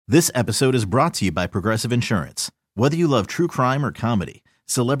This episode is brought to you by Progressive Insurance. Whether you love true crime or comedy,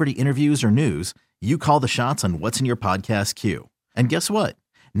 celebrity interviews or news, you call the shots on what's in your podcast queue. And guess what?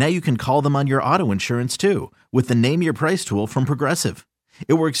 Now you can call them on your auto insurance too with the Name Your Price tool from Progressive.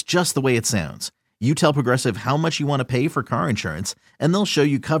 It works just the way it sounds. You tell Progressive how much you want to pay for car insurance, and they'll show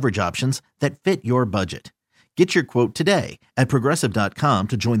you coverage options that fit your budget. Get your quote today at Progressive.com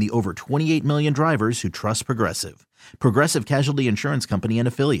to join the over 28 million drivers who trust Progressive. Progressive Casualty Insurance Company and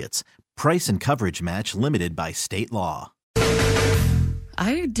Affiliates. Price and coverage match limited by state law.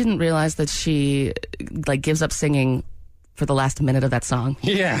 I didn't realize that she gives up singing for the last minute of that song.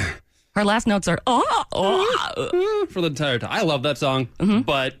 Yeah. Her last notes are, for the entire time. I love that song,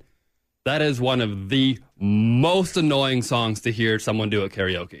 but that is one of the most annoying songs to hear someone do at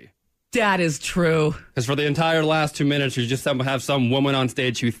karaoke. That is true. Because for the entire last 2 minutes, you just have some woman on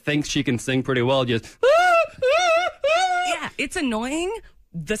stage who thinks she can sing pretty well, just... Yeah, it's annoying,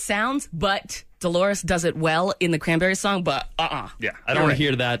 the sounds, but Dolores does it well in the Cranberries song, but Yeah, I don't want to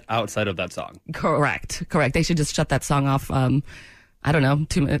hear that outside of that song. Correct. They should just shut that song off, I don't know,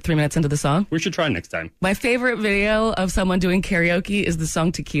 3 minutes into the song. We should try next time. My favorite video of someone doing karaoke is the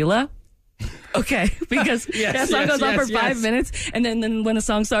song Tequila. Okay, because that song goes on for 5 minutes, and then when the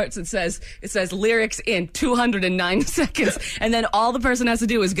song starts, it says lyrics in 209 seconds, and then all the person has to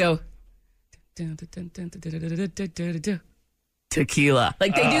do is go tequila. They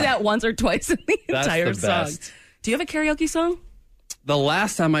do that once or twice in the entire song. Do you have a karaoke song? The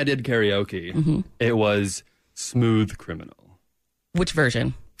last time I did karaoke, it was Smooth Criminal. Which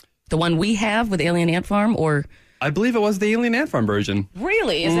version? The one we have with Alien Ant Farm, or? I believe it was the Alien Ant Farm version.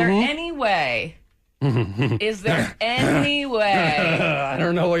 Really? Is there any way? Is there any way? I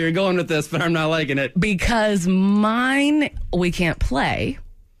don't know where you're going with this, but I'm not liking it. Because mine, we can't play.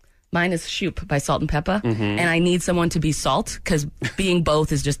 Mine is Shoop by Salt and Peppa, and I need someone to be Salt, because being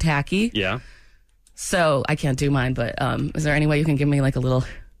both is just tacky. Yeah. So I can't do mine, but is there any way you can give me a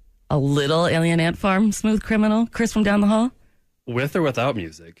little Alien Ant Farm Smooth Criminal, Chris from down the hall? With or without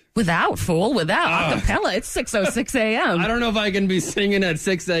music? Without, fool. Without. Acapella. It's 6:06 a.m. I don't know if I can be singing at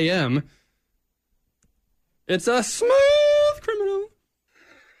 6 a.m. It's a Smooth Criminal.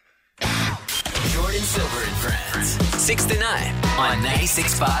 Jordan Silver and Friends. 6 to 9 on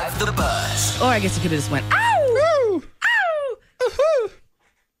 96.5 The Buzz. Or I guess you could have just went, ow! Ow!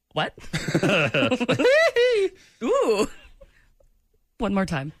 What? Ooh. One more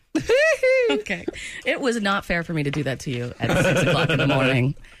time. Okay. It was not fair for me to do that to you at 6 o'clock in the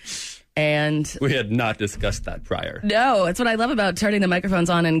morning. And we had not discussed that prior. No, it's what I love about turning the microphones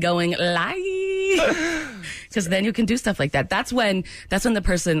on and going live. Because then you can do stuff like that. That's when the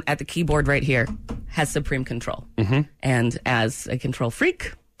person at the keyboard right here has supreme control. And as a control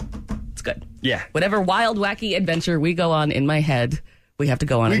freak, it's good. Yeah. Whatever wild, wacky adventure we go on in my head, we have to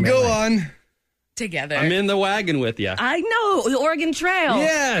go on. We go on. Together. I'm in the wagon with you. I know. The Oregon Trail.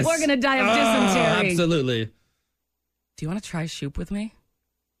 Yes. We're going to die of dysentery. Absolutely. Do you want to try Shoop with me?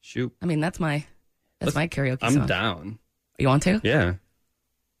 Shoop. I mean, that's my karaoke song. I'm down. You want to? Yeah.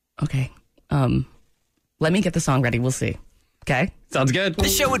 Okay. Let me get the song ready. We'll see. Okay? Sounds good. The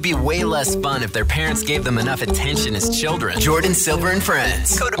show would be way less fun if their parents gave them enough attention as children. Jordan Silver and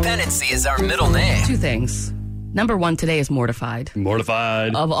Friends. Codependency is our middle name. Two things. Number one, today is Mortified.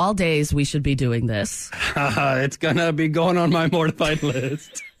 Mortified. Of all days, we should be doing this. It's going to be going on my Mortified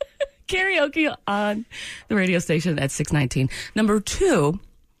list. Karaoke on the radio station at 6:19. Number two,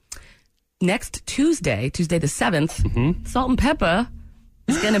 next Tuesday the 7th, Salt and Peppa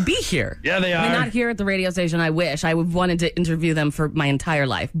is going to be here. Yeah, they are. I mean, not here at the radio station. I wish. I wanted to interview them for my entire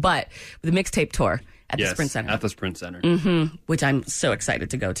life. But the mixtape tour at the Sprint Center. At the Sprint Center. Which I'm so excited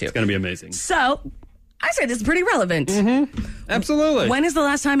to go to. It's going to be amazing. So, I say this is pretty relevant. Absolutely. When is the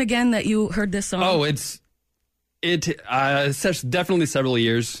last time again that you heard this song? Oh, it's definitely several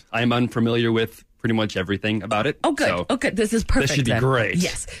years. I am unfamiliar with pretty much everything about it. Oh, good. So okay, this is perfect. This should be great.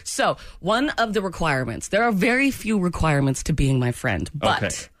 Yes. So, one of the requirements, there are very few requirements to being my friend,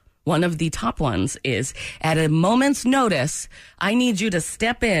 but one of the top ones is at a moment's notice, I need you to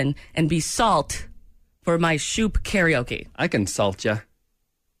step in and be Salt for my Shoop karaoke. I can salt you.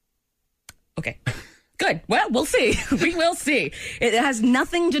 Okay. Good. Well, we'll see. We will see. It has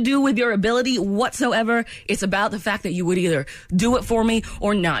nothing to do with your ability whatsoever. It's about the fact that you would either do it for me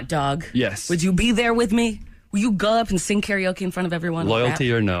or not, dog. Yes. Would you be there with me? Will you go up and sing karaoke in front of everyone?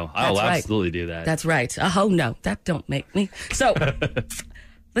 Loyalty or no? I'll That's right. absolutely do that. That's right. Oh, no. That don't make me. So,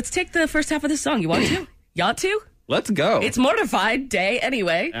 let's take the first half of this song. You want to? You want to? Let's go. It's Mortified Day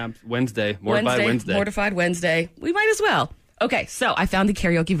anyway. Wednesday. Mortified Wednesday. Mortified Wednesday. We might as well. Okay, so I found the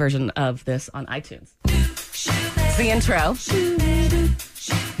karaoke version of this on iTunes. It's the intro.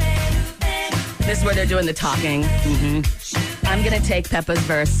 This is where they're doing the talking. Mm-hmm. I'm going to take Peppa's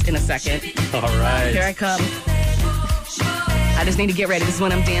verse in a second. All right. Here I come. I just need to get ready. This is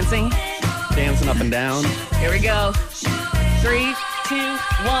when I'm dancing. Dancing up and down. Here we go. 3, 2,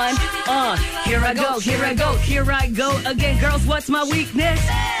 1. Here I go, here I go, here I go again. Girls, what's my weakness?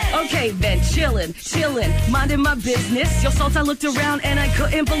 Okay, then, chillin', minding my business. Your salt, I looked around and I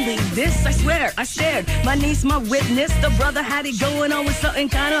couldn't believe this. I swear, I stared, my niece, my witness. The brother had it going on with something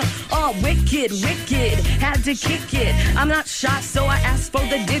kind of, wicked. Had to kick it. I'm not shy, so I asked for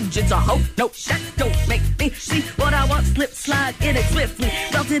the digits. I hope, no, that don't make me see what I want. Slip, slide in it swiftly.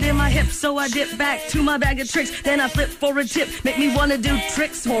 Felt it in my hip, so I dip back to my bag of tricks. Then I flip for a tip. Make me wanna do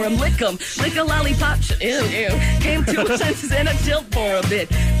tricks for him. Lick a lollipop. Ew. Came to a senses and I chilled for a bit.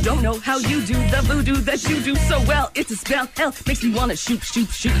 Don't know how you do the voodoo that you do so well. It's a spell. Hell, makes me want to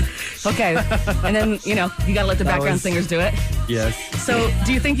shoot. Okay. And then, you gotta let the background singers do it. Yes. So,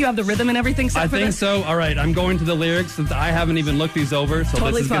 do you think you have the rhythm and everything set for this? I think so. All right. I'm going to the lyrics since I haven't even looked these over. So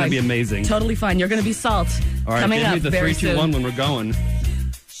totally this is going to be amazing. Totally fine. You're going to be Salt. All right. Coming Give up me the very 3, 2, 1 when we're going.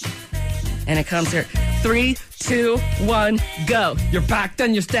 And it comes here. 3, 2, 1, go. You're packed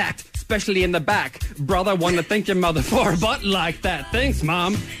and you're stacked. Especially in the back. Brother, wanna thank your mother for a butt like that. Thanks,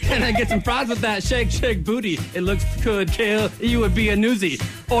 Mom. Can I get some fries with that? Shake booty. It looks good, kill. You would be a newsie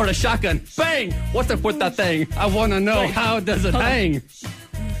or a shotgun. Bang! What's up with that thing? I wanna know. How does it hang?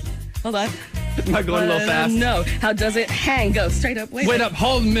 Hold on. Am I going a little fast? No. How does it hang? Go straight up. Wait up.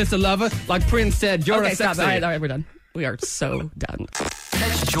 Hold, Mr. Lover. Like Prince said, you're okay, a sexy. Stop. All right, we're done. We are so done.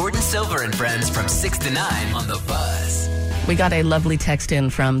 Catch Jordan Silver and Friends from 6 to 9 on The Buzz. We got a lovely text in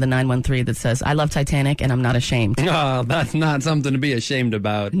from the 913 that says, I love Titanic and I'm not ashamed. Oh, that's not something to be ashamed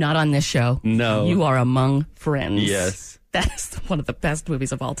about. Not on this show. No. You are among friends. Yes. That's one of the best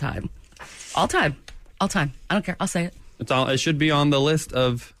movies of all time. All time. I don't care. I'll say it. It should be on the list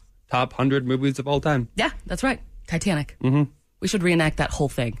of top 100 movies of all time. Yeah, that's right. Titanic. Mm-hmm. We should reenact that whole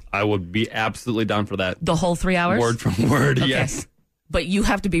thing. I would be absolutely down for that. The whole 3 hours? Word from word, okay. Yes. But you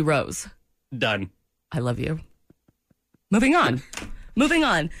have to be Rose. Done. I love you. Moving on.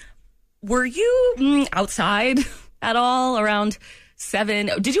 Were you outside at all around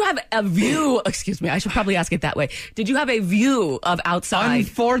 7? Did you have a view? Excuse me. I should probably ask it that way. Did you have a view of outside?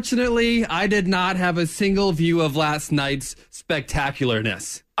 Unfortunately, I did not have a single view of last night's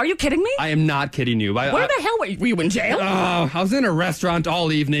spectacularness. Are you kidding me? I am not kidding you. Where the hell were you? Were you in jail? I was in a restaurant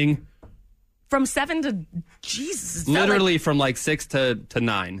all evening. From 7 to Jesus. Literally from like 6 to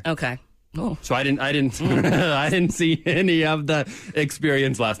 9. Okay. Oh. So I didn't I didn't see any of the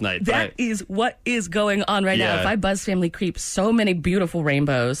experience last night. That is what is going on right now. If I Buzz Family Creep, so many beautiful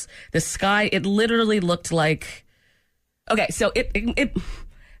rainbows. The sky, it literally looked like, okay, so it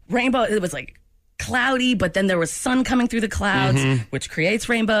rainbow, it was like cloudy, but then there was sun coming through the clouds, which creates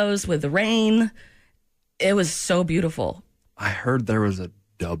rainbows with the rain. It was so beautiful. I heard there was a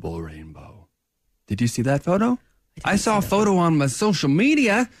double rainbow. Did you see that photo? I saw a photo on my social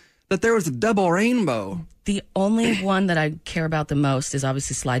media that there was a double rainbow. The only one that I care about the most is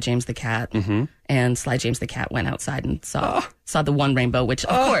obviously Sly James the Cat. Mm-hmm. And Sly James the Cat went outside and saw the one rainbow, which,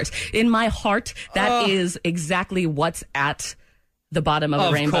 of course, in my heart, that is exactly what's at the bottom of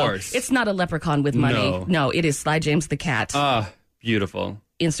a rainbow. Of course. It's not a leprechaun with money. No, it is Sly James the Cat. Beautiful.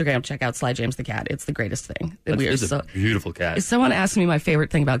 Instagram, check out Sly James the Cat. It's the greatest thing. It's a beautiful cat. If someone asked me my favorite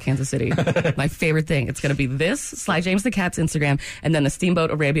thing about Kansas City, my favorite thing, it's going to be this, Sly James the Cat's Instagram, and then the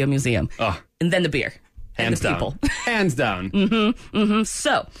Steamboat Arabia Museum. And then the beer. Hands down. People. Hands down.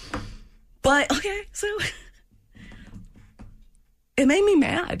 So, it made me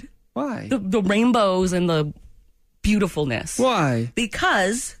mad. Why? The rainbows and the beautifulness. Why?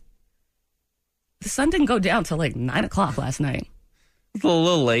 Because the sun didn't go down till like 9 o'clock last night. It's a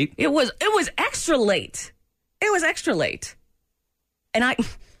little late. It was extra late. It was extra late. And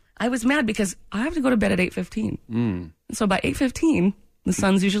I was mad because I have to go to bed at 8:15. And so by 8:15, the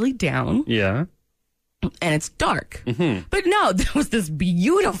sun's usually down. Yeah. And it's dark. Mm-hmm. But no, there was this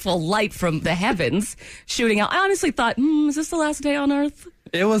beautiful light from the heavens shooting out. I honestly thought, is this the last day on Earth?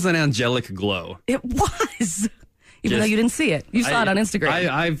 It was an angelic glow. It was. Even though you didn't see it. You saw it on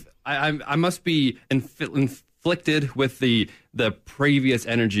Instagram. I must be inflicted with the previous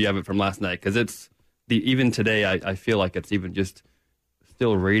energy of it from last night, because even today I feel like it's even just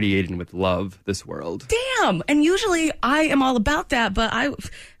still radiating with love, this world. Damn. And usually I am all about that, but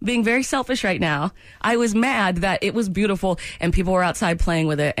being very selfish right now, I was mad that it was beautiful and people were outside playing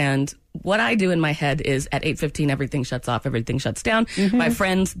with it. And what I do in my head is at 8:15 everything shuts off, everything shuts down. My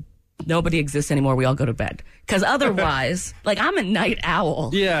friends, nobody exists anymore. We all go to bed. Because otherwise, like, I'm a night owl.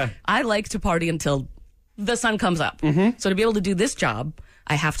 Yeah. I like to party until the sun comes up. So to be able to do this job,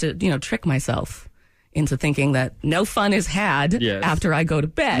 I have to, trick myself into thinking that no fun is had after I go to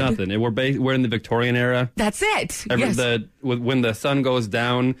bed. Nothing. And we're in the Victorian era. That's it. Yes. When the sun goes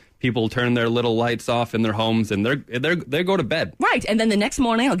down, people turn their little lights off in their homes and they go to bed. Right. And then the next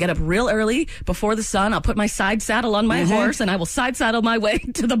morning, I'll get up real early before the sun. I'll put my side saddle on my horse and I will side saddle my way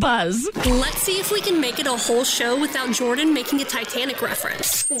to the buzz. Let's see if we can make it a whole show without Jordan making a Titanic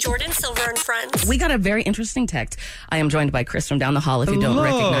reference. Jordan Silver and Friends. We got a very interesting text. I am joined by Chris from down the hall if you don't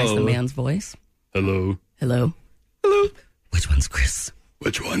recognize the man's voice. Hello. Hello. Hello. Which one's Chris?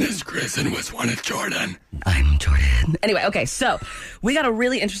 Which one is Chris and which one is Jordan? I'm Jordan. Anyway, okay, so we got a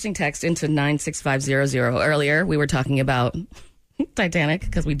really interesting text into 96500. Earlier, we were talking about Titanic,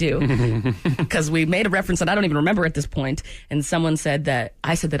 because we do. Because we made a reference that I don't even remember at this point, and someone said that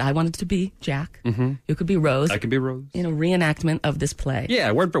I said that I wanted to be Jack. Mm-hmm. You could be Rose. I could be Rose. In a reenactment of this play.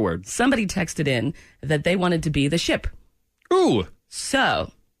 Yeah, word for word. Somebody texted in that they wanted to be the ship. Ooh.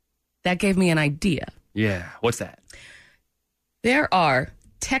 So that gave me an idea. Yeah, what's that? There are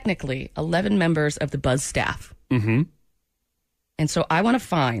technically 11 members of the Buzz staff. Mm-hmm. And so I want to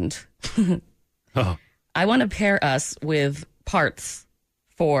find, I want to pair us with parts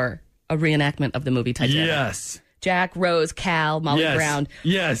for a reenactment of the movie Titanic. Yes. Jack, Rose, Cal, Molly Brown.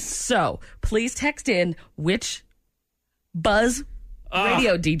 Yes. So please text in which Buzz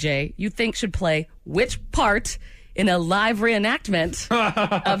radio DJ you think should play which part in a live reenactment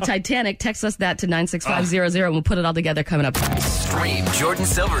of Titanic. Text us that to 96500 and we'll put it all together coming up. Stream Jordan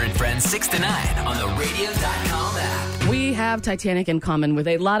Silver and Friends 6 to 9 on the radio.com app. We have Titanic in common with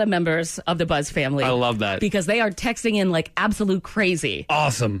a lot of members of the Buzz family. I love that. Because they are texting in like absolute crazy.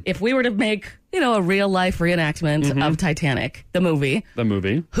 Awesome. If we were to make, a real life reenactment of Titanic, the movie,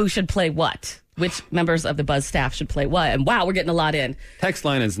 who should play what? Which members of the Buzz staff should play what? And wow, we're getting a lot in. Text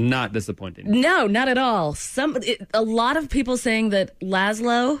line is not disappointing. No, not at all. A lot of people saying that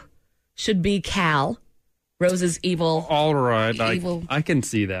Laszlo should be Cal, Rose's evil. All right, evil. I can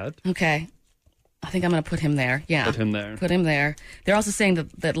see that. Okay. I think I'm going to put him there. Yeah. Put him there. Put him there. They're also saying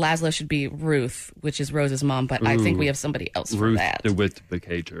that Laszlo should be Ruth, which is Rose's mom, but I think we have somebody else for that. Ruth the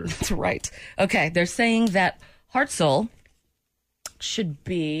Wittificator. That's right. Okay, they're saying that Hartzell should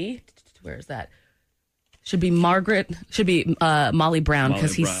be... Where is that? Should be Molly Brown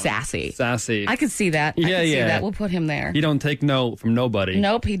because he's sassy. Sassy. I could see that. I could see that. We'll put him there. He don't take no from nobody.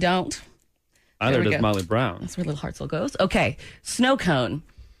 Nope, he don't. Either does Molly Brown. That's where little Hartzell goes. Okay, Snow Cone.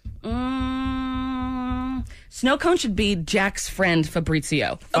 Snow Cone should be Jack's friend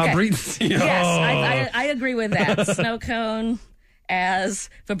Fabrizio. Okay. Fabrizio. Yes, I agree with that. Snow Cone as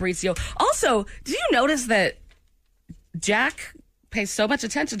Fabrizio. Also, did you notice that Jack pays so much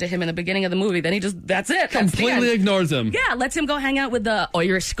attention to him in the beginning of the movie, then he just, that's it. Completely ignores him. Yeah, lets him go hang out with the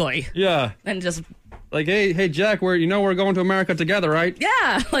Oyerskoy. Yeah. And just... Like, hey, Jack, we're going to America together, right?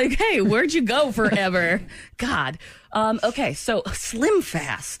 Yeah, like, hey, where'd you go forever? God. Okay, so Slim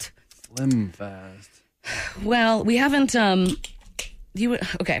Fast. Slim Fast. Well, we haven't,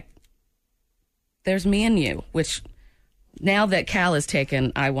 okay. There's me and you, which now that Cal is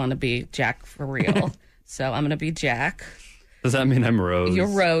taken, I want to be Jack for real. So I'm going to be Jack. Does that mean I'm Rose? You're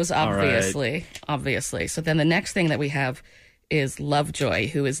Rose, obviously. Right. Obviously. So then the next thing that we have is Lovejoy,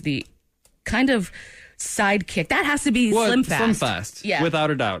 who is the kind of sidekick. That has to be Slim Fast. Slim Fast. Yeah.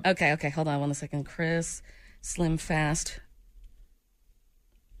 Without a doubt. Okay. Hold on 1 second. Chris, Slim Fast.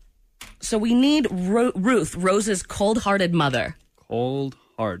 So we need Ruth, Rose's cold-hearted mother.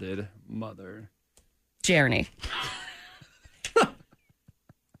 Cold-hearted mother. Jeremy.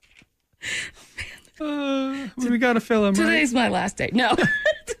 We got to fill him, Today's my last day. No.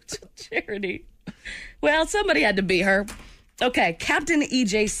 Charity. Well, somebody had to be her. Okay, Captain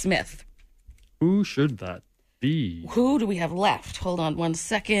E.J. Smith. Who should that be? Who do we have left? Hold on 1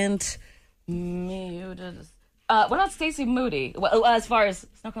 second. What about Stacey Moody? Well, as far as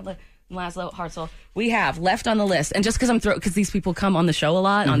Snowcone, Laszlo, Hartzell, we have left on the list. And just because these people come on the show a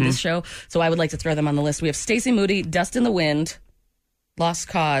lot, on this show, so I would like to throw them on the list. We have Stacey Moody, Dust in the Wind, Lost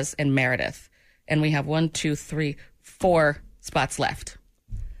Cause, and Meredith. And we have 1, 2, 3, 4 spots left.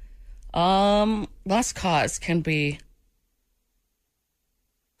 Lost Cause can be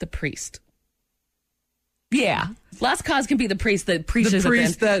the priest. Yeah. Lost Cause can be the priest that preaches. The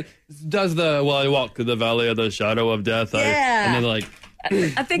priest that does I walk through the valley of the shadow of death. Yeah. And then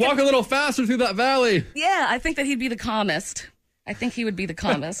I think walk a little faster through that valley. Yeah, I think that he'd be the calmest. I think he would be the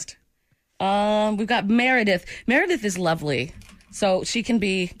calmest. We've got Meredith. Meredith is lovely. So she can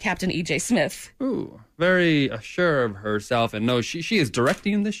be Captain E.J. Smith. Ooh, very sure of herself. And no, she is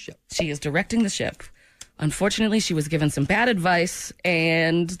directing the ship. She is directing the ship. Unfortunately, she was given some bad advice,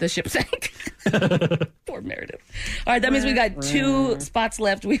 and the ship sank. Poor Meredith. All right, that means we got 2 spots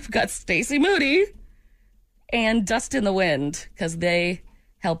left. We've got Stacey Moody and Dust in the Wind, because they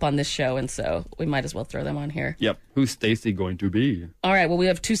help on this show, and so we might as well throw them on here. Yep. Who's Stacy going to be? All right, well, we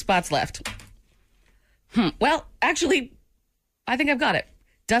have 2 spots left. Well, actually, I think I've got it.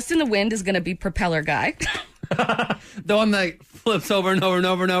 Dust in the Wind is going to be Propeller Guy. The one that flips over and over and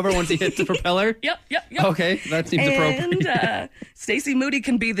over and over once he hits the propeller? Yep. Okay, that seems appropriate. And Stacey Moody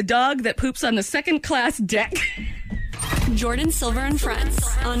can be the dog that poops on the second-class deck. Jordan Silver and Friends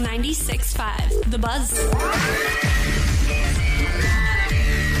on 96.5 The Buzz.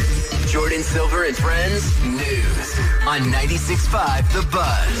 Jordan Silver and Friends News on 96.5 The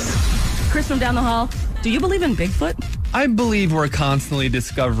Buzz. Chris from down the hall, do you believe in Bigfoot? I believe we're constantly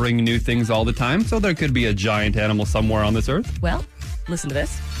discovering new things all the time, so there could be a giant animal somewhere on this earth. Well, listen to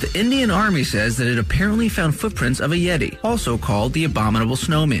this. The Indian Army says that it apparently found footprints of a Yeti, also called the Abominable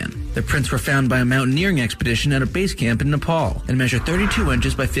Snowman. The prints were found by a mountaineering expedition at a base camp in Nepal and measure 32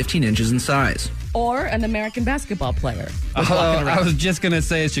 inches by 15 inches in size. Or an American basketball player. I was just going to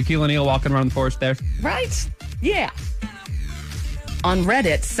say, is Shaquille O'Neal walking around the forest there? Right? Yeah. On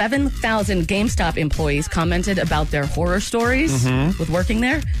Reddit, 7,000 GameStop employees commented about their horror stories with working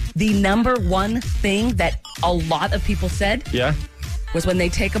there. The number one thing that a lot of people said was when they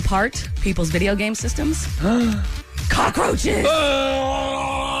take apart people's video game systems. Cockroaches!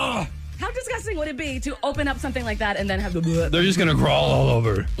 How disgusting would it be to open up something like that and then have the... They're just going to crawl all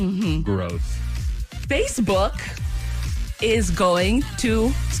over. Gross. Facebook is going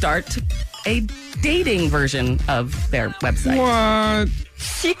to start a dating version of their website. What?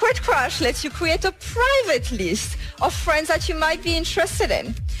 Secret Crush lets you create a private list of friends that you might be interested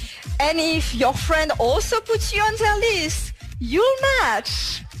in. And if your friend also puts you on their list, you'll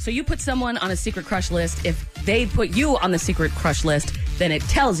match. So you put someone on a Secret Crush list. If they put you on the Secret Crush list, then it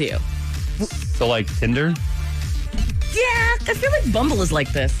tells you. So like Tinder? Yeah, I feel like Bumble is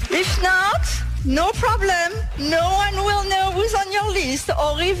like this. If not, no problem. No one will know who's on your list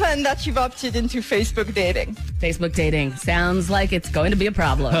or even that you've opted into Facebook dating. Facebook dating sounds like it's going to be a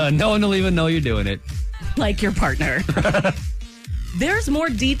problem. No one will even know you're doing it. Like your partner. There's more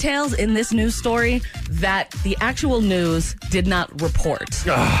details in this news story that the actual news did not report.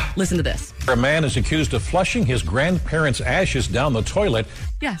 Listen to this. A man is accused of flushing his grandparents' ashes down the toilet.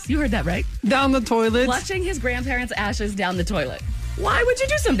 Yes, you heard that right. Down the toilet? Flushing his grandparents' ashes down the toilet. Why would you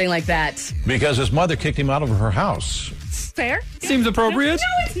do something like that? Because his mother kicked him out of her house. Fair? Seems appropriate.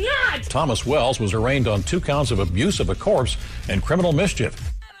 No, it's not. Thomas Wells was arraigned on 2 counts of abuse of a corpse and criminal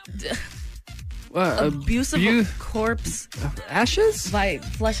mischief. Abuse of a corpse ashes? By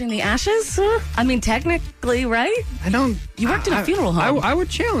flushing the ashes? I mean, technically, right? I don't... You worked at a funeral home. I would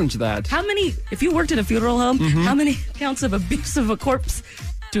challenge that. How many... If you worked at a funeral home, how many counts of abuse of a corpse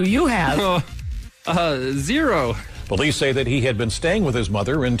do you have? 0. Police say that he had been staying with his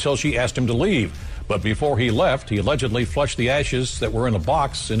mother until she asked him to leave. But before he left, he allegedly flushed the ashes that were in a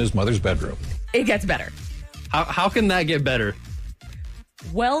box in his mother's bedroom. It gets better. How can that get better?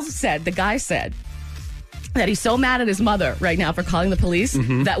 Wells said, the guy said, that he's so mad at his mother right now for calling the police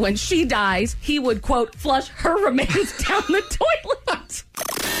that when she dies, he would, quote, flush her remains down the toilet.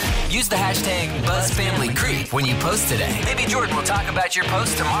 Use the hashtag BuzzFamilyCreep when you post today. Maybe Jordan will talk about your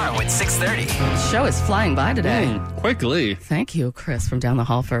post tomorrow at 6:30. The show is flying by today. Quickly. Thank you, Chris, from down the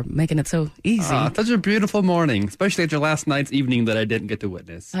hall for making it so easy. Such a beautiful morning, especially after last night's evening that I didn't get to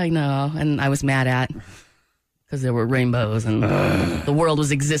witness. I know, and I was mad at because there were rainbows and the world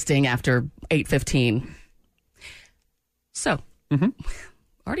was existing after 8:15. So,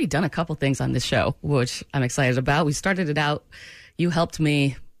 already done a couple things on this show, which I'm excited about. We started it out. You helped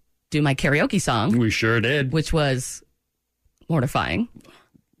me do my karaoke song. We sure did. Which was mortifying.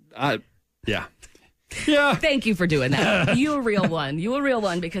 Yeah. Yeah. Thank you for doing that. You a real one. You a real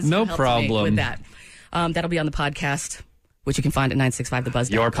one because no you helped problem me with that. That'll be on the podcast, which you can find at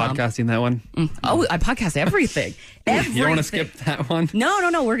 965thebuzz.com. You're podcasting that one? Oh, I podcast everything. Everything. You don't want to skip that one?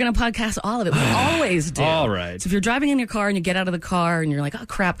 No. We're going to podcast all of it. We always do. All right. So if you're driving in your car and you get out of the car and you're like, oh,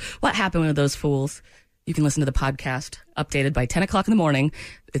 crap, what happened with those fools? You can listen to the podcast updated by 10 o'clock in the morning.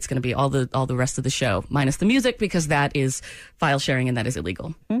 It's going to be all the rest of the show, minus the music, because that is file sharing and that is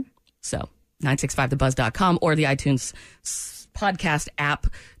illegal. So 965thebuzz.com or the iTunes podcast app.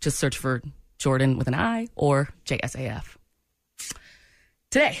 Just search for Jordan with an I or JSAF.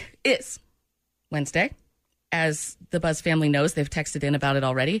 Today is Wednesday. As the Buzz family knows, they've texted in about it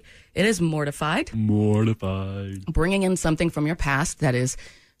already. It is Mortified. Mortified. Bringing in something from your past that is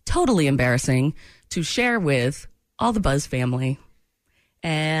totally embarrassing to share with all the Buzz family.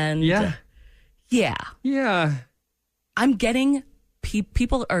 And yeah. I'm getting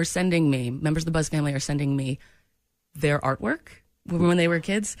people are sending me, members of the Buzz family are sending me their artwork when they were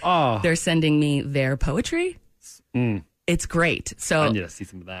kids. Oh. They're sending me their poetry. It's great. So I need to see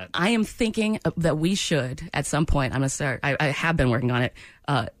some of that. I am thinking that we should, at some point, I'm going to start, I have been working on it,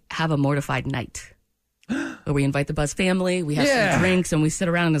 have a Mortified night. Where we invite the Buzz family, we have some drinks, and we sit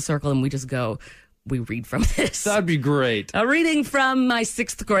around in a circle and we just go, we read from this. That'd be great. A reading from my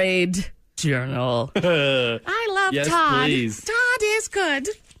 6th grade journal. I love Todd. Please. Todd is good.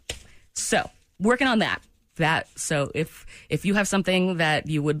 So, working on that. So if you have something that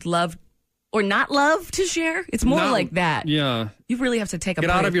you would love or not love to share, it's more like that. Yeah. You really have to take a break.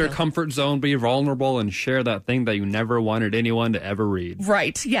 Get out of your comfort zone, be vulnerable, and share that thing that you never wanted anyone to ever read.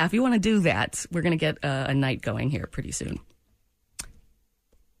 Right. Yeah, if you want to do that, we're going to get a night going here pretty soon.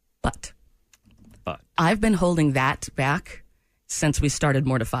 But I've been holding that back since we started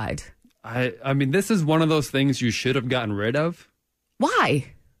Mortified. I mean, this is one of those things you should have gotten rid of.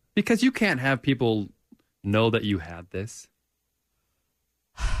 Why? Because you can't have people know that you had this.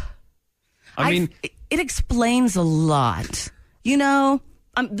 I mean, it explains a lot. You know,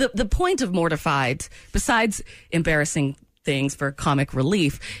 the point of Mortified, besides embarrassing things for comic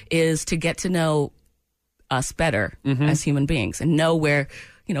relief, is to get to know us better as human beings and know where,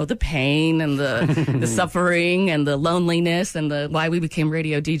 you know, the pain and the suffering and the loneliness and the why we became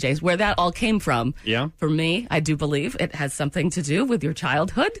radio DJs, where that all came from. Yeah. For me, I do believe it has something to do with your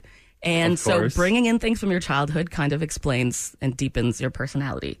childhood. And so bringing in things from your childhood kind of explains and deepens your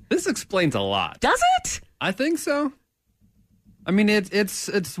personality. This explains a lot. Does it? I think so. I mean,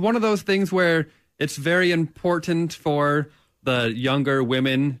 it's one of those things where it's very important for the younger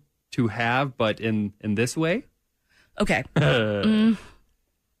women to have, but in this way. Okay.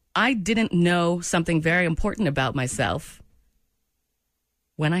 I didn't know something very important about myself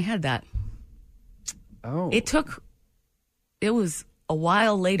when I had that. Oh. It was a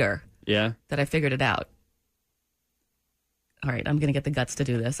while later. Yeah. That I figured it out. All right, I'm going to get the guts to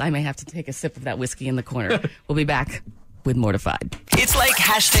do this. I may have to take a sip of that whiskey in the corner. We'll be back with Mortified. It's like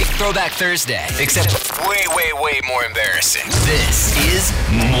hashtag Throwback Thursday, except way, way, way more embarrassing. This is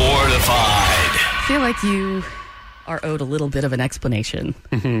Mortified. I feel like you are owed a little bit of an explanation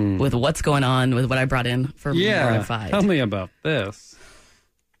with what's going on with what I brought in for Mortified. Tell me about this.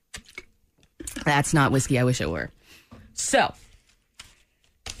 That's not whiskey. I wish it were. So,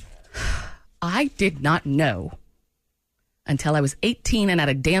 I did not know until I was 18 and at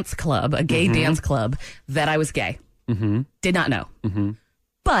a dance club, a gay dance club, that I was gay. Did not know.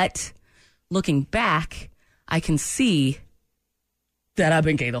 But looking back, I can see that I've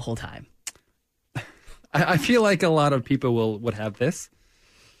been gay the whole time. I feel like a lot of people would have this.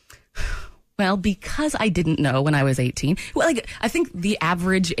 Well, because I didn't know when I was 18. Well, like, I think the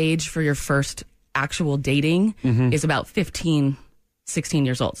average age for your first actual dating is about 15, 16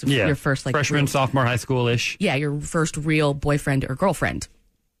 years old. So your first, like, freshman, sophomore, high school-ish. Yeah, your first real boyfriend or girlfriend.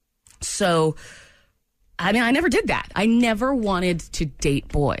 So, I mean, I never did that. I never wanted to date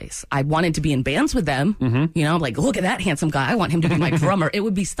boys. I wanted to be in bands with them. You know, like, look at that handsome guy. I want him to be my drummer. It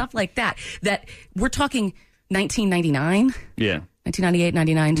would be stuff like that. That we're talking 1999. Yeah. 1998,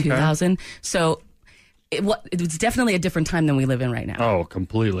 99, 2000. So it was definitely a different time than we live in right now. Oh,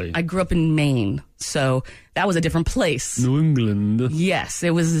 completely. I grew up in Maine, so that was a different place. New England. Yes,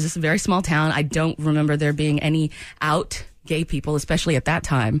 it was just a very small town. I don't remember there being any out gay people, especially at that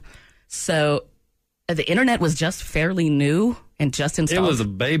time. So the internet was just fairly new and just installed. It was a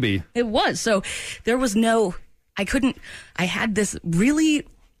baby. It was. So there was I had this really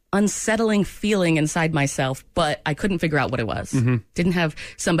unsettling feeling inside myself, but I couldn't figure out what it was. Didn't have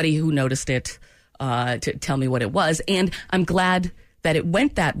somebody who noticed it to tell me what it was. And I'm glad that it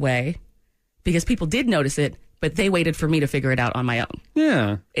went that way because people did notice it, but they waited for me to figure it out on my own.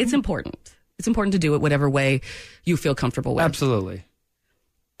 Yeah. It's important. It's important to do it whatever way you feel comfortable with. Absolutely.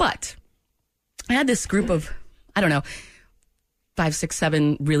 But I had this group of, 5, 6,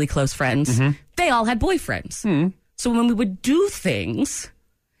 7 really close friends. They all had boyfriends. So when we would do things,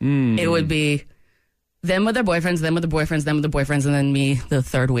 it would be them with their boyfriends, them with their boyfriends, them with their boyfriends, and then me, the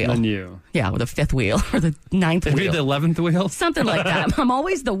third wheel. And you. Yeah, with the fifth wheel or the ninth wheel. Maybe the 11th wheel? Something like that. I'm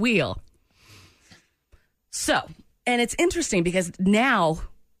always the wheel. So, and it's interesting because now,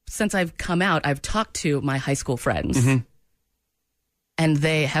 since I've come out, I've talked to my high school friends. And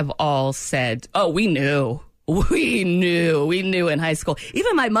they have all said, oh, we knew. We knew in high school.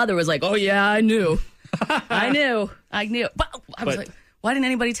 Even my mother was like, oh, yeah, I knew. I knew. But I was like, why didn't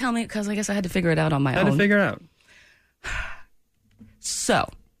anybody tell me? Because I guess I had to figure it out on my own. Had to figure it out. So,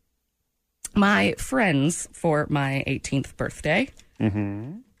 my friends for my 18th birthday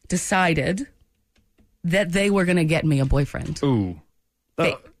decided that they were going to get me a boyfriend. Ooh.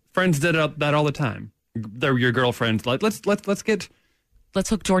 Friends did that all the time. They're your girlfriends. Like, let's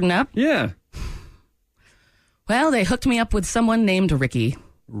hook Jordan up? Yeah. Well, they hooked me up with someone named Ricky.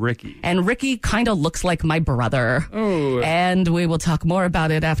 Ricky. And Ricky kind of looks like my brother. Oh. And we will talk more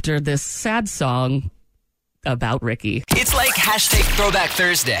about it after this sad song about Ricky. It's like hashtag Throwback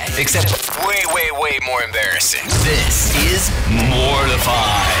Thursday, except way, way, way more embarrassing. This is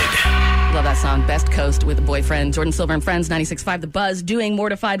Mortified. Love that song, Best Coast with a Boyfriend. Jordan Silver and Friends, 96.5 The Buzz, doing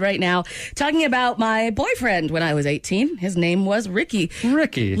Mortified right now. Talking about my boyfriend when I was 18. His name was Ricky.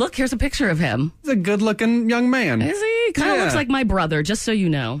 Ricky. Look, here's a picture of him. He's a good-looking young man. Is he? Kind of looks like my brother, just so you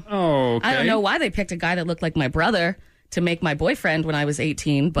know. Oh, okay. I don't know why they picked a guy that looked like my brother to make my boyfriend when I was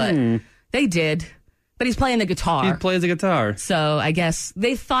 18, but they did. But he's playing the guitar. He plays the guitar. So I guess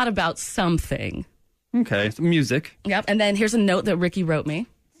they thought about something. Okay, some music. Yep, and then here's a note that Ricky wrote me.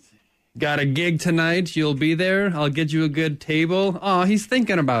 Got a gig tonight. You'll be there. I'll get you a good table. Oh, he's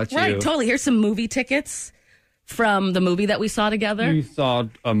thinking about you. Right, totally. Here's some movie tickets from the movie that we saw together. We saw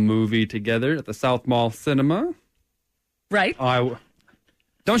a movie together at the South Mall Cinema. Right.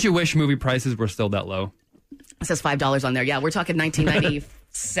 Don't you wish movie prices were still that low? It says $5 on there. Yeah, we're talking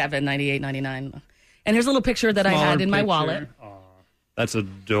 1997, 98, 99. And here's a little picture that I had in my wallet. Aw, that's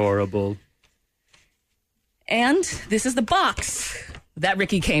adorable. And this is the box that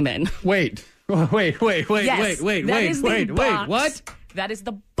Ricky came in. Wait, Yes, wait, box. what? That is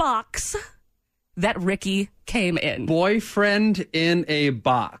the box that Ricky came in. Boyfriend in a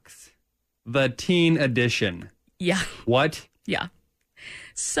Box. The teen edition. Yeah. What? Yeah.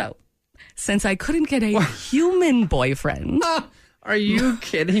 So, since I couldn't get a human boyfriend, Are you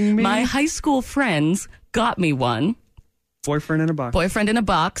kidding me? my high school friends got me one. Boyfriend in a Box. Boyfriend in a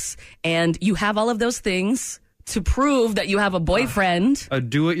box. And you have all of those things to prove that you have a boyfriend. A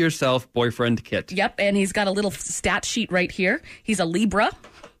do-it-yourself boyfriend kit. Yep, and he's got a little stat sheet right here. He's a Libra.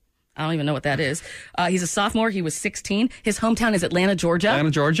 I don't even know what that is. He's a sophomore. He was 16. His hometown is Atlanta, Georgia.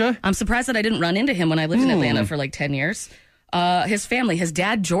 Atlanta, Georgia? I'm surprised that I didn't run into him when I lived in Atlanta for like 10 years. His family, his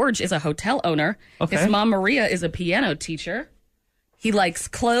dad, George, is a hotel owner. Okay. His mom, Maria, is a piano teacher. He likes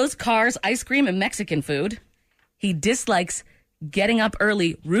clothes, cars, ice cream, and Mexican food. He dislikes getting up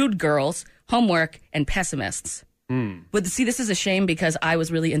early, rude girls, homework, and pessimists. But see, this is a shame because I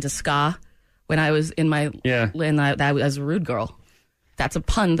was really into ska when I was in my... Yeah. And I was a rude girl. That's a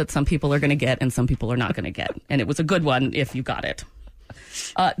pun that some people are going to get and some people are not going to get. And it was a good one if you got it.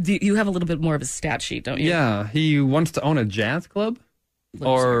 You have a little bit more of a stat sheet, don't you? Yeah. He wants to own a jazz club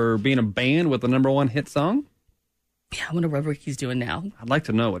or be in a band with the #1 hit song. Yeah, I wonder what Ricky's doing now. I'd like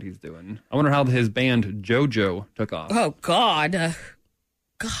to know what he's doing. I wonder how his band JoJo took off. Oh, God.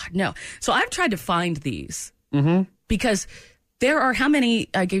 God, no. So I've tried to find these because there are how many,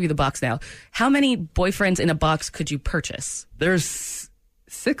 I gave you the box now, how many boyfriends in a box could you purchase? There's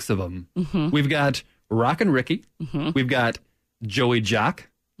 6 of them. We've got Rockin' Ricky. We've got Joey Jock,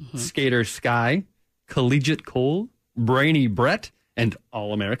 Skater Sky, Collegiate Cole, Brainy Brett, and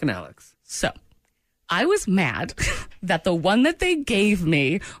All-American Alex. So I was mad that the one that they gave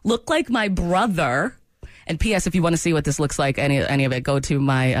me looked like my brother. And P.S., if you want to see what this looks like, any of it, go to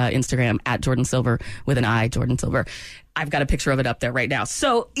my Instagram at Jordan Silver with an I, Jordan Silver. I've got a picture of it up there right now.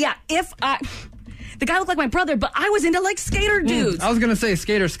 So, yeah, the guy looked like my brother, but I was into like skater dudes. I was going to say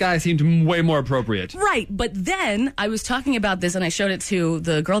Skater Sky seemed way more appropriate. Right. But then I was talking about this and I showed it to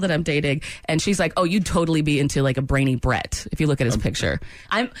the girl that I'm dating. And she's like, oh, you'd totally be into like a Brainy Brett if you look at his picture.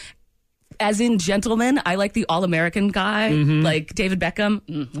 As in gentlemen, I like the all-American guy, like David Beckham.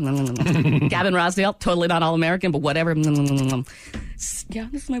 Gavin Rossdale, totally not all-American, but whatever. Yeah,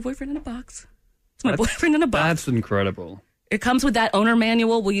 this is my boyfriend in a box. It's my boyfriend in a box. That's incredible. It comes with that owner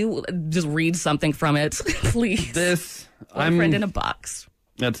manual. Will you just read something from it, please? Boyfriend in a box.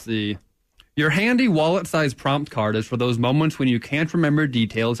 Let's see. Your handy wallet-sized prompt card is for those moments when you can't remember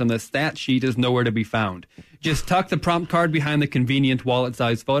details and the stat sheet is nowhere to be found. Just tuck the prompt card behind the convenient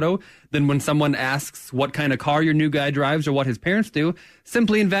wallet-sized photo. Then when someone asks what kind of car your new guy drives or what his parents do,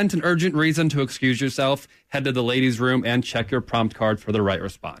 simply invent an urgent reason to excuse yourself, head to the ladies' room, and check your prompt card for the right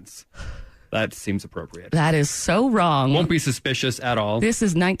response. That seems appropriate. That is so wrong. Won't be suspicious at all. This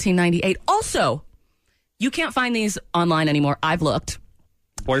is 1998. Also, you can't find these online anymore. I've looked.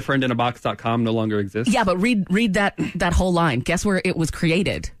 Boyfriendinabox.com no longer exists. Yeah, but read that whole line. Guess where it was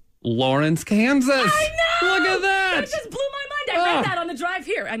created? Lawrence, Kansas. I know! Look at that! That just blew my mind. I read that on the drive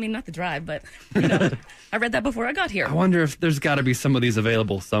here. I mean, not the drive, but I read that before I got here. I wonder if there's got to be some of these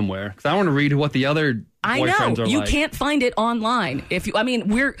available somewhere. Because I want to read what the other boyfriends are like. You can't find it online.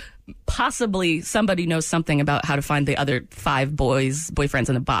 We're possibly somebody knows something about how to find the other 5 boyfriends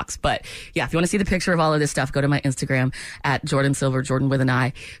in a box. But yeah, if you want to see the picture of all of this stuff, go to my Instagram at Jordan Silver, Jordan with an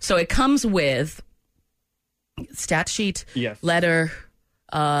I. So it comes with stat sheet, yes, letter,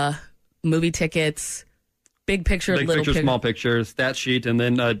 movie tickets, Big picture, big little picture, small picture, stat sheet, and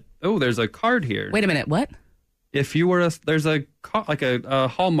then there's a card here. Wait a minute, what? If you were there's a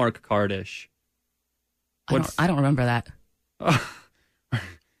Hallmark card-ish. I don't remember that.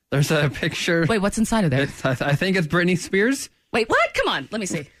 There's a picture. Wait, what's inside of there? I think it's Britney Spears. Wait, what? Come on, let me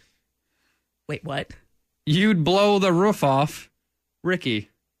see. Wait, what? You'd blow the roof off, Ricky.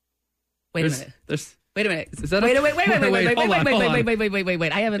 Wait a minute. Wait a minute. Is that wait.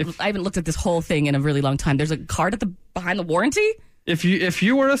 I haven't looked at this whole thing in a really long time. There's a card behind the warranty? If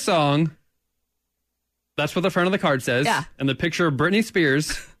you were a song, that's what the front of the card says. Yeah. And the picture of Britney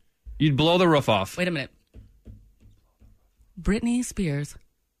Spears, you'd blow the roof off. Wait a minute. Britney Spears.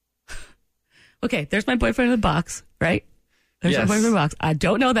 Okay, there's my boyfriend in a box, right? There's my boyfriend in a box. I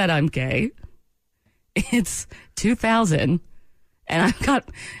don't know that I'm gay. It's 2000. And I've got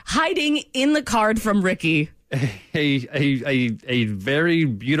hiding in the card from Ricky a very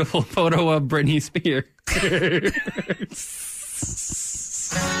beautiful photo of Britney Spears.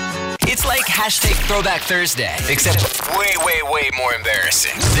 It's like #Throwback Thursday, except way, way, way more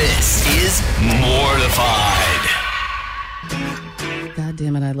embarrassing. This is Mortified. God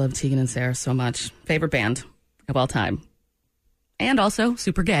damn it, I love Tegan and Sarah so much. Favorite band of all time. And also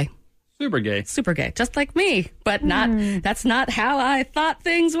super gay. Super gay. Super gay, just like me. But that's not how I thought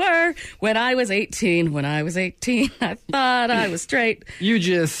things were when I was 18. When I was 18, I thought I was straight. You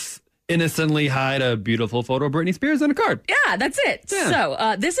just innocently hide a beautiful photo of Britney Spears on a card. Yeah, that's it. Yeah.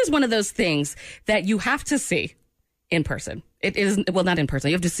 So this is one of those things that you have to see in person. It is, well, not in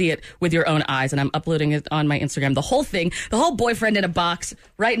person. You have to see it with your own eyes, and I'm uploading it on my Instagram. The whole thing, the whole boyfriend in a box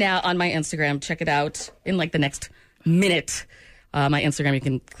right now on my Instagram. Check it out in like the next minute. My Instagram, you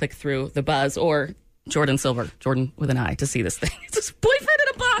can click through the buzz or Jordan Silver, Jordan with an I, to see this thing. It's this boyfriend in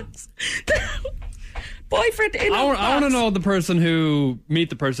a box. Boyfriend in a box. I want to know the person who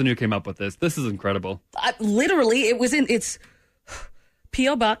came up with this. This is incredible. Literally, it's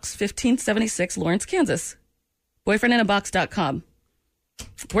P.O. Box 1576, Lawrence, Kansas. Boyfriendinabox.com.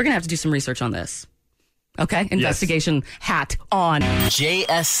 We're going to have to do some research on this. Okay? Investigation hat on.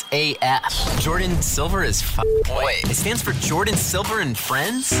 JSAF. Jordan Silver is Wait, it stands for Jordan Silver and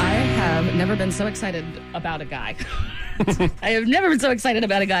Friends? I have never been so excited about a guy. I have never been so excited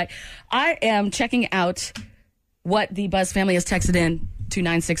about a guy. I am checking out what the Buzz family has texted in to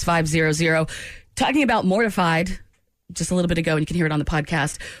 96500, talking about Mortified just a little bit ago, and you can hear it on the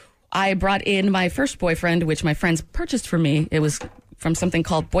podcast. I brought in my first boyfriend, which my friends purchased for me. It was from something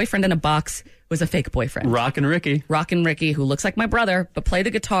called Boyfriend in a Box. It was a fake boyfriend. Rockin' Ricky, who looks like my brother, but play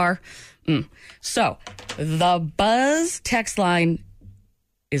the guitar. So, the Buzz text line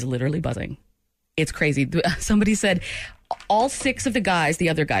is literally buzzing. It's crazy. Somebody said all 6 of the guys, the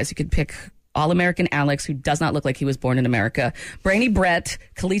other guys, you could pick All-American Alex, who does not look like he was born in America, Brainy Brett,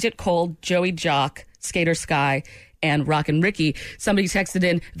 Collegiate Cole, Joey Jock, Skater Sky, and Rockin' Ricky. Somebody texted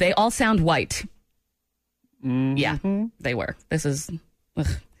in, they all sound white. Mm-hmm. Yeah, they were. This is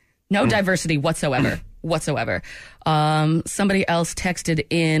no diversity whatsoever. Somebody else texted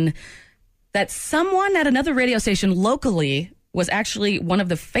in that someone at another radio station locally was actually one of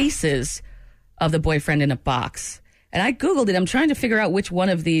the faces of the Boyfriend in a Box. And I Googled it. I'm trying to figure out which one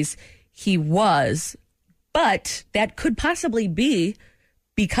of these he was. But that could possibly be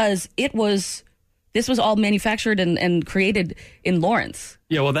because this was all manufactured and created in Lawrence.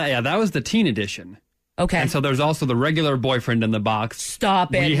 Yeah, well, that was the teen edition. Okay. And so there's also the regular Boyfriend in the Box.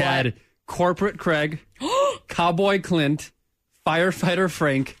 Stop it. We had Corporate Craig, Cowboy Clint, Firefighter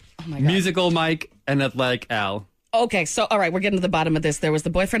Frank, Musical Mike, and Athletic Al. Okay, so, all right, we're getting to the bottom of this. There was the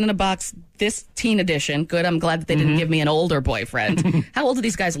Boyfriend in a Box, this teen edition. Good, I'm glad that they didn't give me an older boyfriend. How old do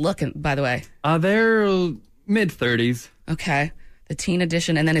these guys look, by the way? They're mid-30s. Okay, the teen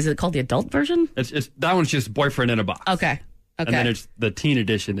edition, and then is it called the adult version? It's that one's just Boyfriend in a Box. Okay. And then the teen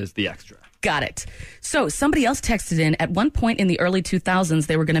edition is the extra. Got it. So somebody else texted in, at one point in the early 2000s,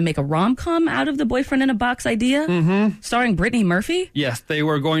 they were going to make a rom-com out of the Boyfriend in a Box idea, starring Brittany Murphy? Yes, they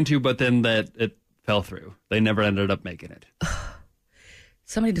were going to, but then it fell through. They never ended up making it.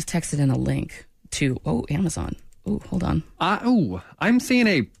 Somebody just texted in a link to, Amazon. Hold on. I'm seeing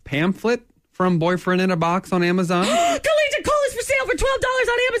a pamphlet from Boyfriend in a Box on Amazon. Collegiate Cole is for sale for $12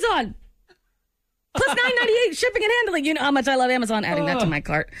 on Amazon. Plus $9.98 shipping and handling. You know how much I love Amazon. Adding that to my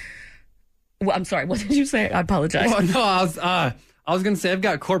cart. Well, I'm sorry. What did you say? I apologize. Oh, no, I was going to say I've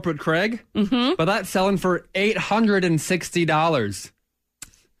got Corporate Craig, but that's selling for $860.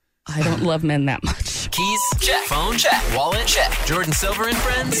 I don't love men that much. Keys? Check. Phone? Check. Wallet? Check. Jordan Silver and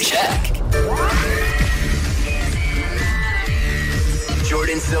Friends? Check.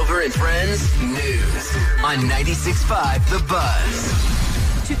 Jordan Silver and Friends News on 96.5 The Buzz.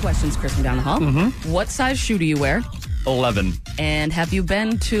 2 questions, Chris from down the hall. What size shoe do you wear? 11. And have you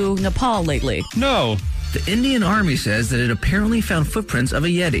been to Nepal lately? No. The Indian Army says that it apparently found footprints of a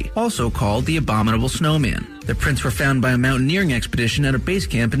Yeti, also called the Abominable Snowman. The prints were found by a mountaineering expedition at a base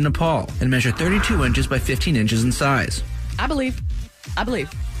camp in Nepal and measure 32 inches by 15 inches in size. I believe.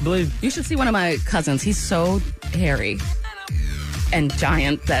 Believe. You should see one of my cousins. He's so hairy and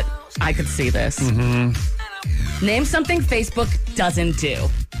giant that I could see this. Name something Facebook doesn't do.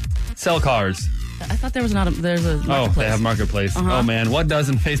 Sell cars. I thought there's a marketplace. Oh, they have marketplace. Oh, man. What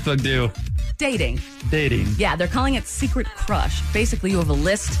doesn't Facebook do? Dating. Yeah, they're calling it Secret Crush. Basically, you have a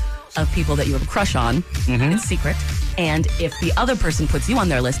list of people that you have a crush on. It's secret. And if the other person puts you on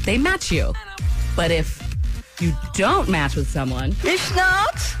their list, they match you. But if you don't match with someone... If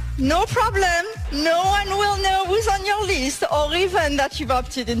not, no problem. No one will know who's on your list or even that you've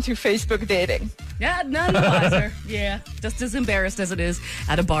opted into Facebook dating. Yeah, none the wiser. Yeah, just as embarrassed as it is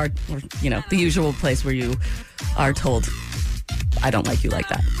at a bar or, the usual place where you are told, I don't like you like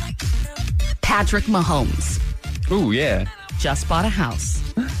that. Patrick Mahomes. Ooh, yeah. Just bought a house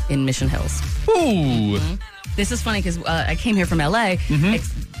in Mission Hills. Ooh. This is funny because I came here from LA.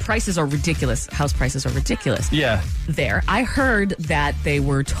 Prices are ridiculous. House prices are ridiculous. Yeah. There. I heard that they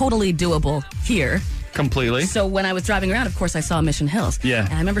were totally doable here. Completely. So when I was driving around, of course, I saw Mission Hills. Yeah.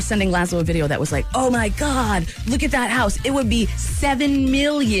 And I remember sending Laszlo a video that was like, oh my God, look at that house. It would be $7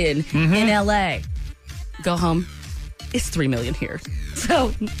 million in LA. Go home. It's $3 million here.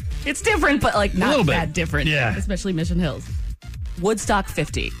 So it's different, but not that different. Yeah. Especially Mission Hills. Woodstock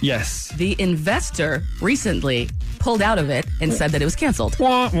 50. Yes. The investor recently pulled out of it and said that it was canceled.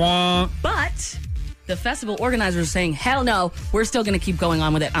 Wah, wah. But the festival organizers are saying, hell no, we're still going to keep going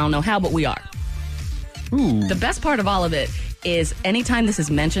on with it. I don't know how, but we are. Ooh. The best part of all of it is anytime this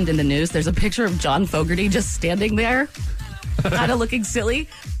is mentioned in the news, there's a picture of John Fogerty just standing there, kind of looking silly.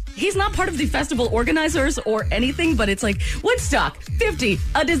 He's not part of the festival organizers or anything, but it's like, Woodstock 50,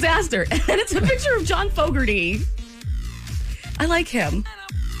 a disaster. And it's a picture of John Fogerty. I like him.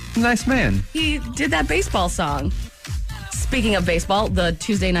 Nice man. He did that baseball song. Speaking of baseball, the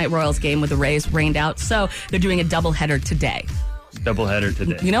Tuesday night Royals game with the Rays rained out, so they're doing a doubleheader today. Doubleheader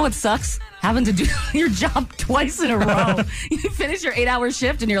today. You know what sucks? Having to do your job twice in a row. You finish your 8-hour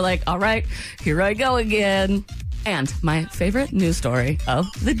shift and you're like, all right, here I go again. And my favorite news story of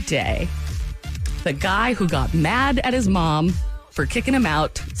the day. The guy who got mad at his mom for kicking him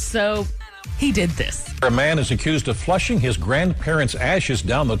out, so he did this. A man is accused of flushing his grandparents' ashes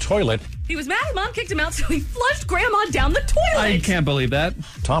down the toilet. He was mad mom kicked him out, so he flushed grandma down the toilet. I can't believe that.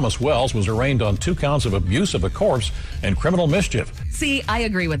 Thomas Wells was arraigned on 2 counts of abuse of a corpse and criminal mischief. See, I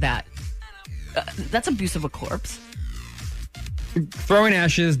agree with that. That's abuse of a corpse. Throwing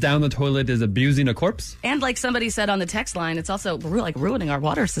ashes down the toilet is abusing a corpse? And like somebody said on the text line, it's also ruining our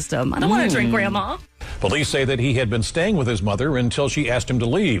water system. I don't want to drink, Grandma. Police say that he had been staying with his mother until she asked him to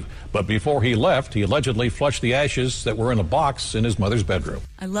leave. But before he left, he allegedly flushed the ashes that were in a box in his mother's bedroom.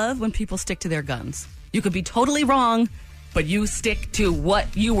 I love when people stick to their guns. You could be totally wrong, but you stick to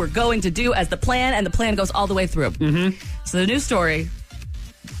what you were going to do as the plan, and the plan goes all the way through. So the news story,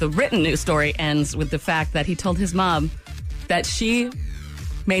 the written news story, ends with the fact that he told his mom that she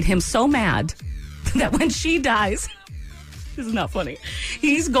made him so mad that when she dies, this is not funny,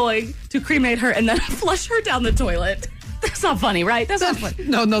 he's going to cremate her and then flush her down the toilet. That's not funny, right? That's not funny.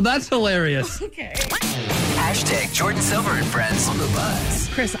 No, that's hilarious. Okay. Hashtag Jordan Silver and Friends on the Buzz.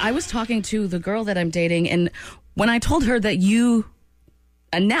 Chris, I was talking to the girl that I'm dating, and when I told her that you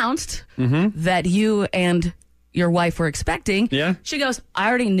announced that you and your wife were expecting, she goes, I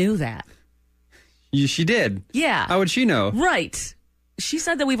already knew that. She did? Yeah. How would she know? Right. She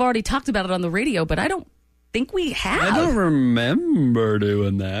said that we've already talked about it on the radio, but I don't think we have. I don't remember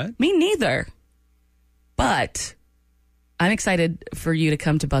doing that. Me neither. But I'm excited for you to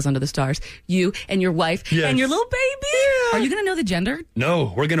come to Buzz Under the Stars. You and your wife and your little baby. Yeah. Are you going to know the gender?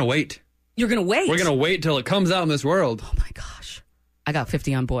 No, we're going to wait. You're going to wait? We're going to wait till it comes out in this world. Oh, my gosh. I got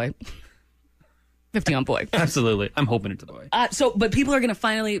 50 on boy. 50 on boy. Absolutely. I'm hoping it's a boy. But people are going to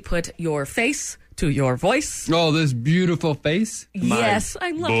finally put your face to your voice. Oh, this beautiful face. Yes,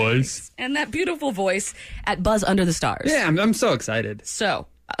 I love voice. And that beautiful voice at Buzz Under the Stars. Yeah, I'm so excited. So,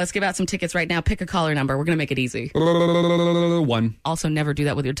 let's give out some tickets right now. Pick a caller number. We're going to make it easy. 1. Also, never do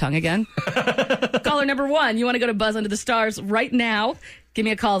that with your tongue again. Caller number 1. You want to go to Buzz Under the Stars right now? Give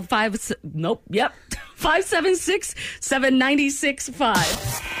me a call.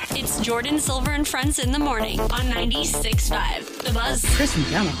 576-796-5. It's Jordan Silver and Friends in the morning on 96.5. The Buzz. Chris and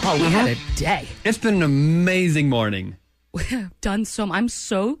down the hall. We had a day. It's been an amazing morning. We have done I'm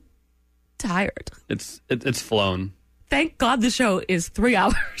so tired. It's flown. thank God the show is 3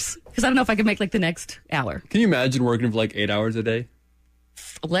 hours. Because I don't know if I can make like the next hour. Can you imagine working for like 8 hours a day?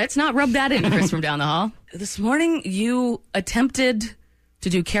 Let's not rub that in, Chris from down the hall. This morning, you attempted to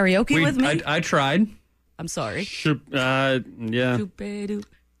do karaoke with me. I tried. I'm sorry. Yeah.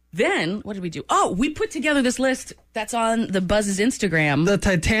 Then, what did we do? Oh, we put together this list that's on the Buzz's Instagram. The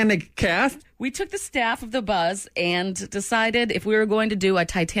Titanic cast? We took the staff of the Buzz and decided if we were going to do a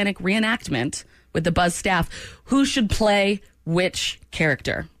Titanic reenactment with the Buzz staff, who should play which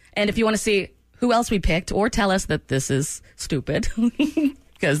character. And if you want to see who else we picked or tell us that this is stupid,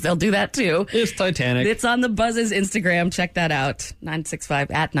 because they'll do that too. It's Titanic. It's on the Buzz's Instagram. Check that out.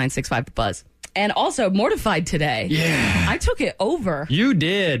 965@965Buzz. And also Mortified today. Yeah. I took it over. You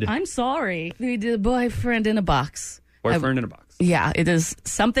did. I'm sorry. We did Boyfriend in a Box. Boyfriend in a Box. Yeah, it is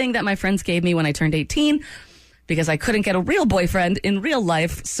something that my friends gave me when I turned 18 because I couldn't get a real boyfriend in real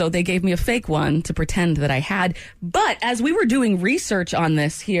life, so they gave me a fake one to pretend that I had. But as we were doing research on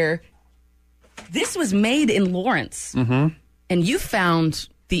this here, this was made in Lawrence. Mm-hmm. And you found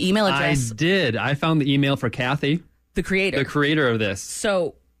the email address. I did. I found the email for Kathy. The creator of this.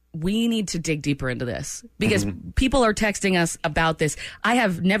 So we need to dig deeper into this because people are texting us about this. I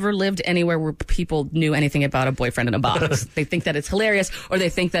have never lived anywhere where people knew anything about a boyfriend in a box. They think that it's hilarious or they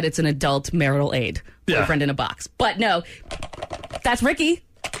think that it's an adult marital aid. Boyfriend in a box. But no, that's Ricky.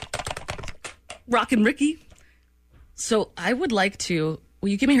 Rockin' Ricky. So I would like to... Will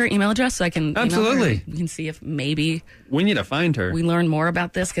you give me her email address so I can email Absolutely. her? We can see if maybe... We need to find her. We learn more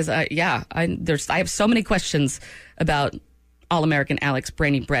about this because, I have so many questions about All-American Alex,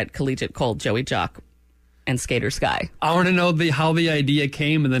 Brainy Brett, Collegiate Cold, Joey Jock, and Skater Sky. I want to know how the idea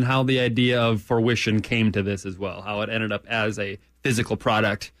came and then how the idea of fruition came to this as well. How it ended up as a physical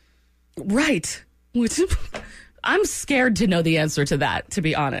product. Right. Which I'm scared to know the answer to that, to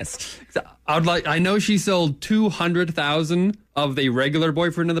be honest. I know she sold 200,000 of the regular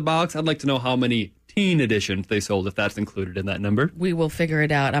Boyfriend in the Box. I'd like to know how many teen editions they sold, if that's included in that number. We will figure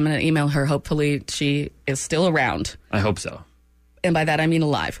it out. I'm going to email her. Hopefully she is still around. I hope so. And by that, I mean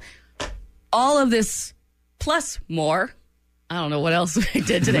alive. All of this plus more. I don't know what else we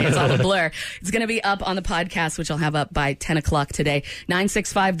did today. It's all a blur. It's going to be up on the podcast, which I'll have up by 10 o'clock today.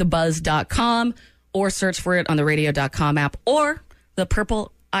 965thebuzz.com or search for it on the radio.com app or the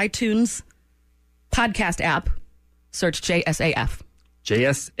purple iTunes podcast app. Search JSAF.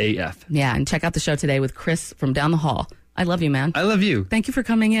 JSAF. Yeah, and check out the show today with Chris from down the hall. I love you, man. I love you. Thank you for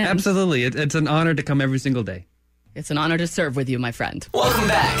coming in. Absolutely. It's an honor to come every single day. It's an honor to serve with you, my friend. Welcome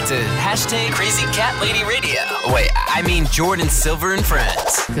back to Crazy Cat Lady Radio. Wait, I mean Jordan Silver and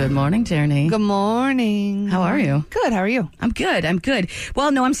Friends. Good morning, Journey. Good morning. How are you? Good. How are you? I'm good.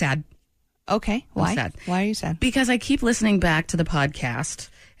 Well, no, I'm sad. Okay. Why? I'm sad. Why are you sad? Because I keep listening back to the podcast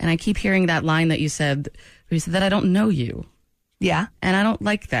and I keep hearing that line that you said that I don't know you. Yeah. And I don't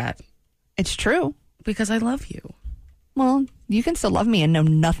like that. It's true. Because I love you. Well, you can still love me and know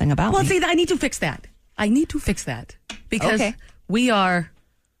nothing about me. Well, see, I need to fix that. Because we are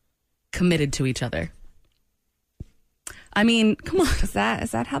committed to each other. I mean, come on. Is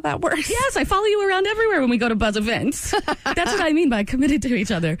that how that works? Yes, I follow you around everywhere when we go to Buzz events. That's what I mean by committed to each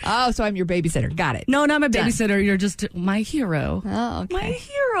other. Oh, so I'm your babysitter. Got it. No, not my babysitter. You're just my hero. Oh, okay. My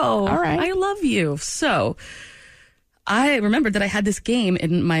hero. All right. I love you. So I remembered that I had this game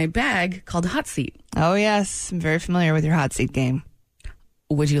in my bag called Hot Seat. Oh, yes. I'm very familiar with your Hot Seat game.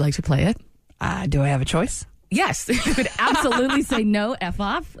 Would you like to play it? Do I have a choice? Yes. You could absolutely say no, F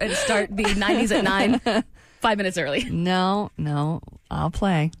off, and start the 90s at 9, 5 minutes early. No, I'll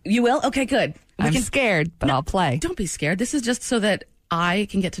play. You will? Okay, good. I'm scared, but I'll play. Don't be scared. This is just so that I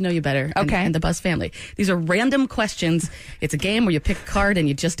can get to know you better okay. and the Buzz family. These are random questions. It's a game where you pick a card and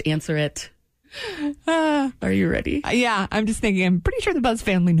you just answer it. Are you ready? Yeah, I'm just thinking, I'm pretty sure the Buzz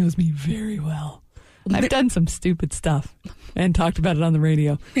family knows me very well. I've done some stupid stuff and talked about it on the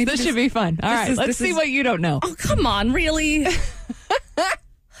radio. This should be fun. All right, let's see what you don't know. Oh, come on, really?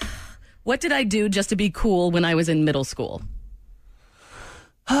 What did I do just to be cool when I was in middle school?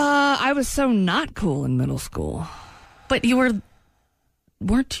 I was so not cool in middle school. But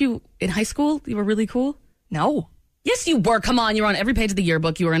weren't you in high school? You were really cool? No. Yes, you were. Come on, you were on every page of the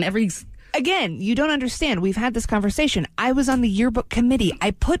yearbook. You were on every... Again, you don't understand. We've had this conversation. I was on the yearbook committee.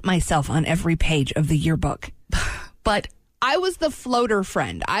 I put myself on every page of the yearbook. But I was the floater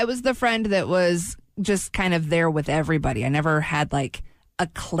friend. I was the friend that was just kind of there with everybody. I never had like a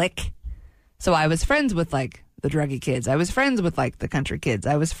clique. So I was friends with like the druggy kids. I was friends with like the country kids.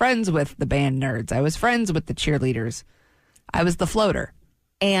 I was friends with the band nerds. I was friends with the cheerleaders. I was the floater.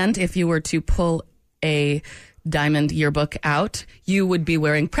 And if you were to pull a Diamond yearbook out, you would be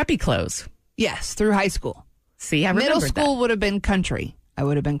wearing preppy clothes. Yes, through high school. See, I remembered Middle school would have been country. I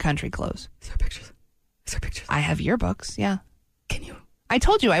would have been country clothes. Is there pictures? I have yearbooks, yeah. Can you? I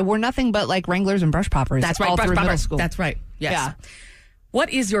told you I wore nothing but like Wranglers and brush poppers. That's right, all brush through middle poppers. school. That's right. Yes. Yeah.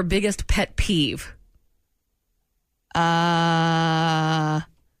 What is your biggest pet peeve?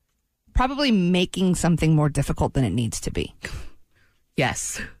 Probably making something more difficult than it needs to be.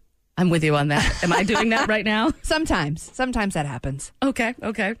 Yes. I'm with you on that. Am I doing that right now? Sometimes that happens. Okay.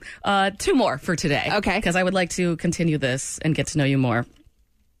 2 more for today. Okay. Because I would like to continue this and get to know you more.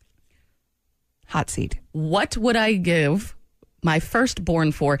 Hot seat. What would I give my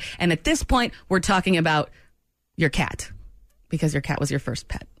firstborn for? And at this point, we're talking about your cat, because your cat was your first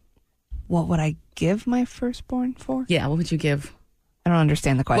pet. What would I give my firstborn for? Yeah, what would you give? I don't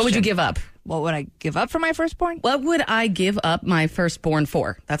understand the question. What would you give up? What would I give up for my firstborn? What would I give up my firstborn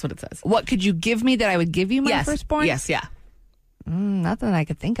for? That's what it says. What could you give me that I would give you my Yes. firstborn? Yes, yeah. Nothing I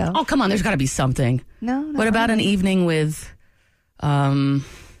could think of. Oh, come on, there's got to be something. No. What about an evening with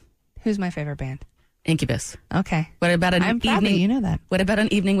Who's my favorite band? Incubus? Okay. What about an I'm proud that evening? you know that. What about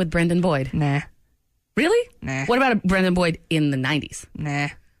an evening with Brendan Boyd? Nah. Really? Nah. What about a Brendan Boyd in the 90s? Nah.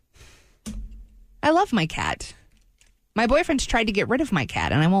 I love my cat. My boyfriend's tried to get rid of my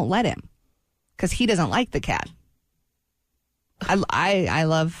cat, and I won't let him because he doesn't like the cat. I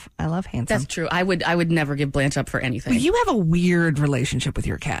love Handsome. That's true. I would never give Blanche up for anything. But you have a weird relationship with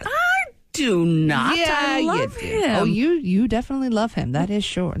your cat. I do not. Yeah, I love you do. him. Oh, you definitely love him. That is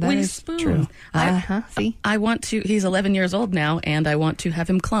sure. That We is spoon. true. See, I want to. He's 11 years old now, and I want to have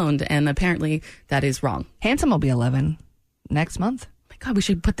him cloned. And apparently, that is wrong. Handsome will be 11 next month. Oh my God, we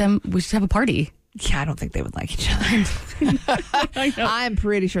should have a party. Yeah, I don't think they would like each other. I know. I'm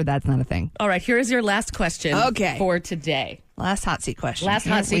pretty sure that's not a thing. All right, here is your last question. Okay. For today. Last hot seat question. Last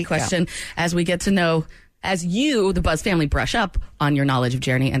Here hot we seat go. question. As we get to know, as you, the Buzz family, brush up on your knowledge of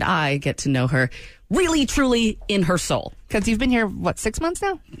Jeremy, and I get to know her really, truly in her soul. Because you've been here, what, 6 months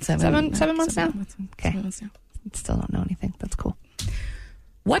now? Seven months now? Okay. 7 months now. Still don't know anything. That's cool.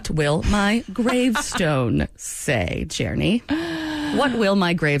 What will my gravestone say, Jeremy? What will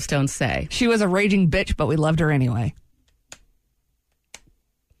my gravestone say? She was a raging bitch, but we loved her anyway.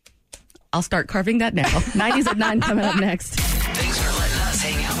 I'll start carving that now. 90s at 9 coming up next. Thanks for letting us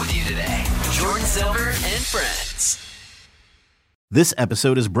hang out with you today. Jordan Silver and friends. This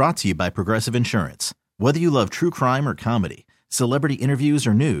episode is brought to you by Progressive Insurance. Whether you love true crime or comedy, celebrity interviews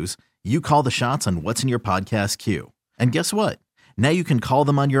or news, you call the shots on what's in your podcast queue. And guess what? Now you can call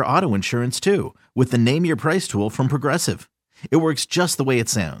them on your auto insurance too with the Name Your Price tool from Progressive. It works just the way it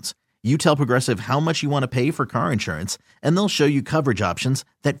sounds. You tell Progressive how much you want to pay for car insurance, and they'll show you coverage options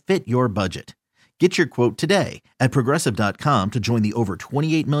that fit your budget. Get your quote today at Progressive.com to join the over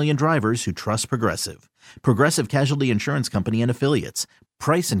 28 million drivers who trust Progressive. Progressive Casualty Insurance Company and Affiliates.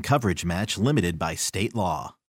 Price and coverage match limited by state law.